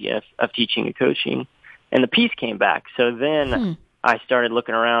up the idea of teaching and coaching, and the peace came back. So then I started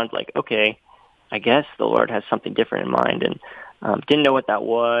looking around like, okay, I guess the Lord has something different in mind, and didn't know what that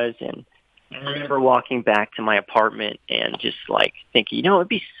was. And I remember walking back to my apartment and just like thinking, it'd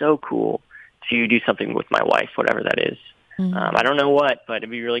be so cool to do something with my wife, whatever that is. I don't know what, but it'd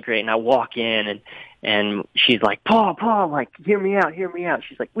be really great. And I walk in and she's like, Paul, like, hear me out.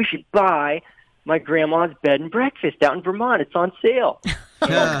 She's like, we should buy my grandma's bed and breakfast out in Vermont. It's on sale.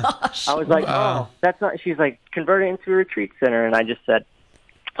 I was like, oh, that's not, she's like, convert it into a retreat center. And I just said,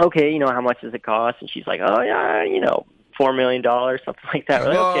 okay, how much does it cost? And she's like, oh yeah, $4 million, something like that. We're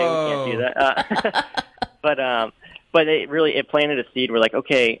like, okay, we can't do that. But it planted a seed. We're like,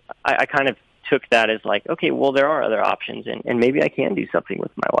 okay, I kind of took that as like, okay, well, there are other options, and maybe I can do something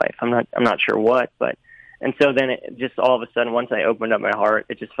with my wife. I'm not sure what, and so then it just all of a sudden, once I opened up my heart,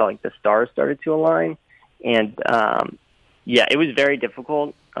 it just felt like the stars started to align, and it was very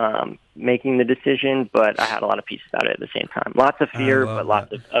difficult making the decision, but I had a lot of peace about it at the same time. Lots of fear, but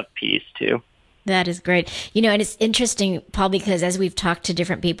lots of peace too. That is great. And it's interesting, Paul, because as we've talked to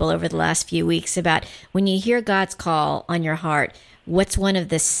different people over the last few weeks about when you hear God's call on your heart, what's one of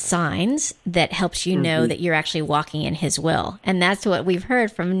the signs that helps you know that you're actually walking in his will? And that's what we've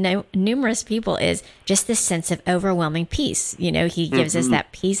heard from numerous people is just this sense of overwhelming peace. He gives us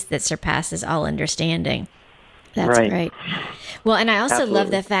that peace that surpasses all understanding. That's great. Well, and I also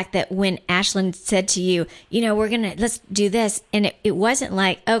love the fact that when Ashlyn said to you, let's do this. And it wasn't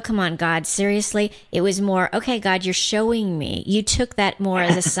like, oh, come on, God, seriously. It was more, okay, God, you're showing me. You took that more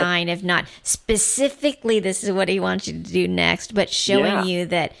as a sign of not specifically this is what he wants you to do next, but showing you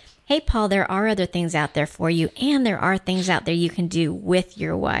that, hey, Paul, there are other things out there for you. And there are things out there you can do with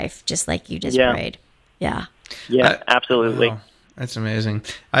your wife, just like you just prayed. Yeah. Yeah, absolutely. Wow. That's amazing.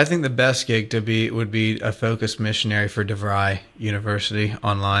 I think the best gig would be a focused missionary for DeVry University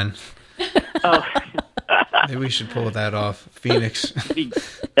online. Oh, maybe we should pull that off. Phoenix.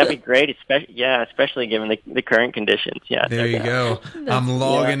 That'd be great. Especially given the current conditions. Yeah. There you go. I'm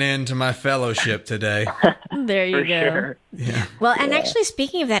logging into my fellowship today. There you for go. Sure. Yeah. Well, and actually,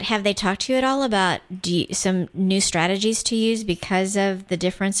 speaking of that, have they talked to you at all about some new strategies to use because of the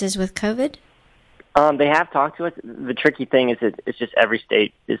differences with COVID? They have talked to us. The tricky thing is it's just every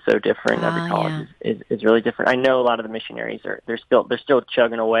state is so different. Every college is really different. I know a lot of the missionaries they're still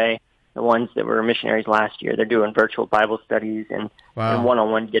chugging away. The ones that were missionaries last year, they're doing virtual Bible studies and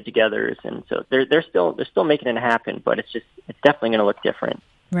one-on-one get-togethers, and so they're still making it happen. But it's definitely going to look different.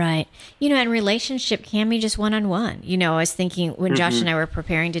 Right. And relationship can be just one-on-one. I was thinking when Josh and I were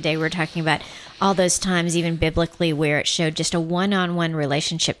preparing today, we were talking about all those times, even biblically, where it showed just a one-on-one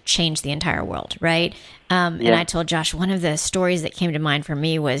relationship changed the entire world, right? And I told Josh, one of the stories that came to mind for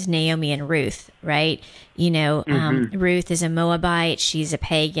me was Naomi and Ruth, right? Ruth is a Moabite. She's a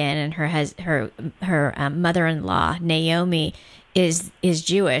pagan, and her mother-in-law, Naomi, is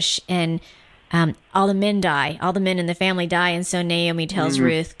Jewish, and all the men die. All the men in the family die. And so Naomi tells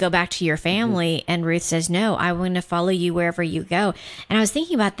Ruth, go back to your family. And Ruth says, no, I want to follow you wherever you go. And I was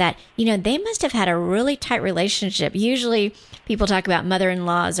thinking about that. They must have had a really tight relationship. Usually people talk about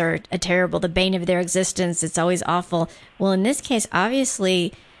mother-in-laws are the bane of their existence. It's always awful. Well, in this case,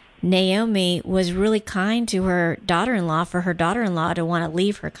 obviously, Naomi was really kind to her daughter-in-law for her daughter-in-law to want to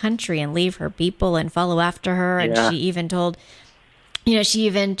leave her country and leave her people and follow after her. And she even told... Ruth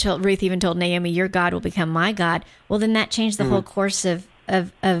even told Naomi, your God will become my God. Well, then that changed the whole course of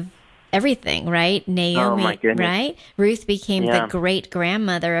everything, right? Naomi, right? Ruth became the great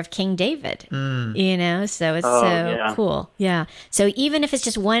grandmother of King David, so it's cool. Yeah. So even if it's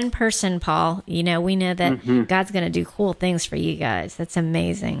just one person, Paul, we know that God's going to do cool things for you guys. That's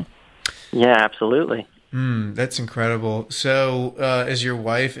amazing. Yeah, absolutely. That's incredible. So is your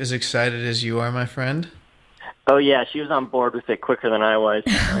wife as excited as you are, my friend? Oh yeah, she was on board with it quicker than I was,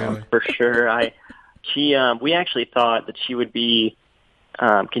 for sure. We actually thought that she would be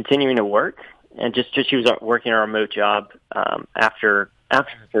continuing to work, and just she was working a remote job after her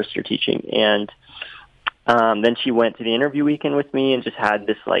first year teaching, and then she went to the interview weekend with me and just had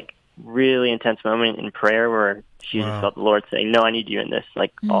this really intense moment in prayer where she just felt the Lord saying, "No, I need you in this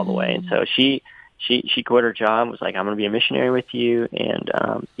all the way," and so she quit her job, was like, I'm going to be a missionary with you. And,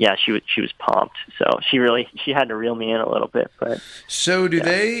 she was pumped. So she had to reel me in a little bit, but. So do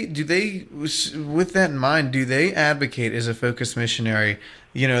they, with that in mind, do they advocate as a focused missionary,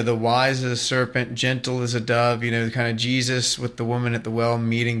 the wise as a serpent, gentle as a dove, kind of Jesus with the woman at the well,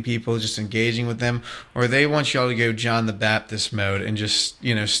 meeting people, just engaging with them, or they want y'all to go John the Baptist mode and just,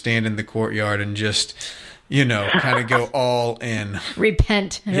 stand in the courtyard and just, kind of go all in.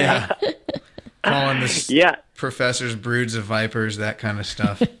 Repent. Right? Yeah. Calling this professors broods of vipers, that kind of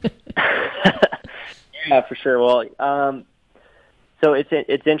stuff. Yeah, for sure. Well, so it's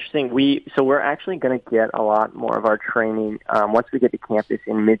interesting. We're actually going to get a lot more of our training once we get to campus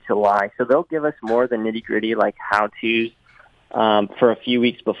in mid-July. So they'll give us more of the nitty-gritty, like how-tos for a few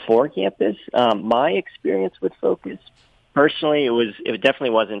weeks before campus. My experience with Focus, personally, it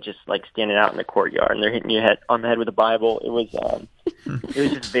definitely wasn't just like standing out in the courtyard and they're hitting your head on the head with a Bible. It was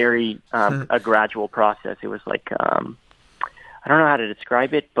just very a gradual process. It was like I don't know how to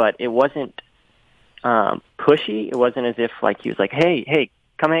describe it, but it wasn't pushy. It wasn't as if he was like, hey,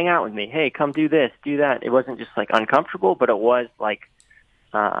 come hang out with me. Hey, come do this, do that. It wasn't just uncomfortable, but it was I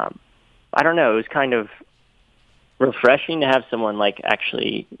don't know. It was kind of refreshing to have someone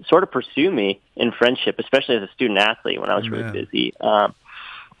actually sort of pursue me in friendship, especially as a student athlete when I was really busy.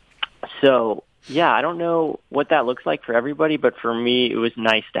 So yeah, I don't know what that looks like for everybody, but for me, it was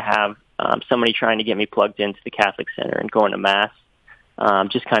nice to have somebody trying to get me plugged into the Catholic Center and going to Mass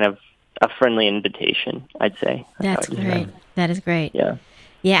just kind of a friendly invitation, I'd say. That's great. That is great. Yeah.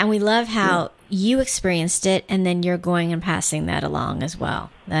 Yeah, and we love how you experienced it, and then you're going and passing that along as well.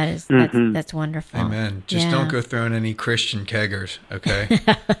 That's wonderful. Amen. Just don't go throwing any Christian keggers, okay?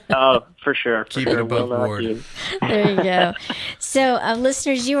 Oh, for sure. Keep it above board. There you go. So,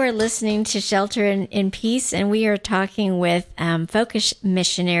 listeners, you are listening to Shelter in Peace, and we are talking with Focus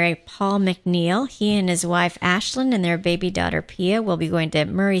missionary Paul McNeil. He and his wife Ashlyn and their baby daughter Pia will be going to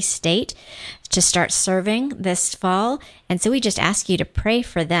Murray State to start serving this fall. And so we just ask you to pray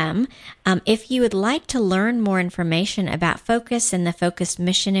for them. If you would like to learn more information about Focus and the Focus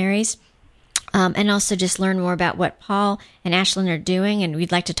missionaries, and also just learn more about what Paul and Ashlyn are doing, and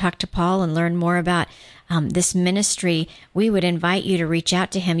we'd like to talk to Paul and learn more about this ministry, we would invite you to reach out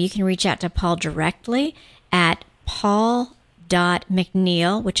to him. You can reach out to Paul directly at paul.mcneil,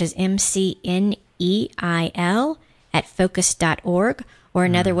 which is McNeil at focus.org. Or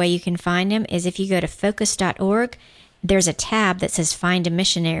another way you can find him is if you go to focus.org, there's a tab that says Find a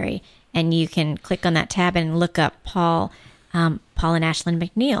Missionary, and you can click on that tab and look up Paul and Ashlyn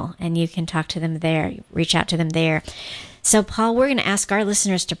McNeil, and you can talk to them there, reach out to them there. So, Paul, we're going to ask our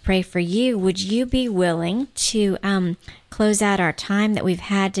listeners to pray for you. Would you be willing to close out our time that we've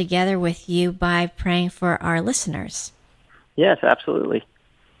had together with you by praying for our listeners? Yes, absolutely.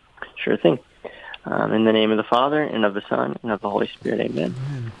 Sure thing. In the name of the Father, and of the Son, and of the Holy Spirit, amen.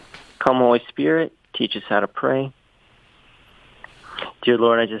 Come, Holy Spirit, teach us how to pray. Dear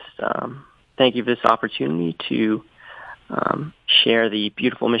Lord, I just thank you for this opportunity to share the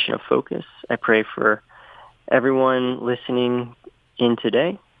beautiful mission of Focus. I pray for everyone listening in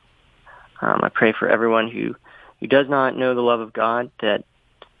today. I pray for everyone who does not know the love of God, that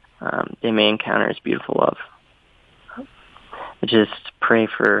they may encounter his beautiful love. I just pray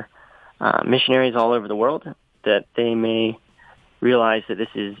for missionaries all over the world, that they may realize that this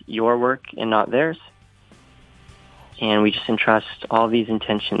is your work and not theirs. And we just entrust all these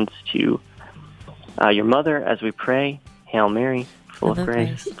intentions to your mother as we pray. Hail Mary, full of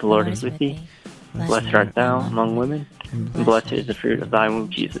grace, the Lord is with thee. Blessed art thou among women, and blessed is the fruit of thy womb,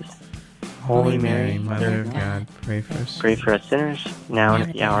 Jesus. Holy Mary, Mother of God, pray for us. Pray for us sinners, now and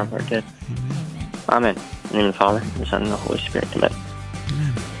at the hour of our death. Amen. In the name of the Father, the Son, and the Holy Spirit. Amen.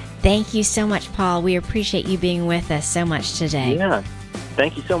 Thank you so much, Paul. We appreciate you being with us so much today. Yeah.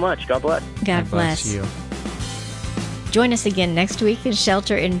 Thank you so much. God bless. God bless you. Join us again next week in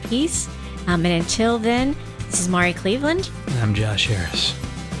Shelter in Peace. And until then, this is Mari Cleveland. And I'm Josh Harris.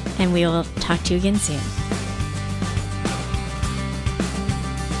 And we will talk to you again soon.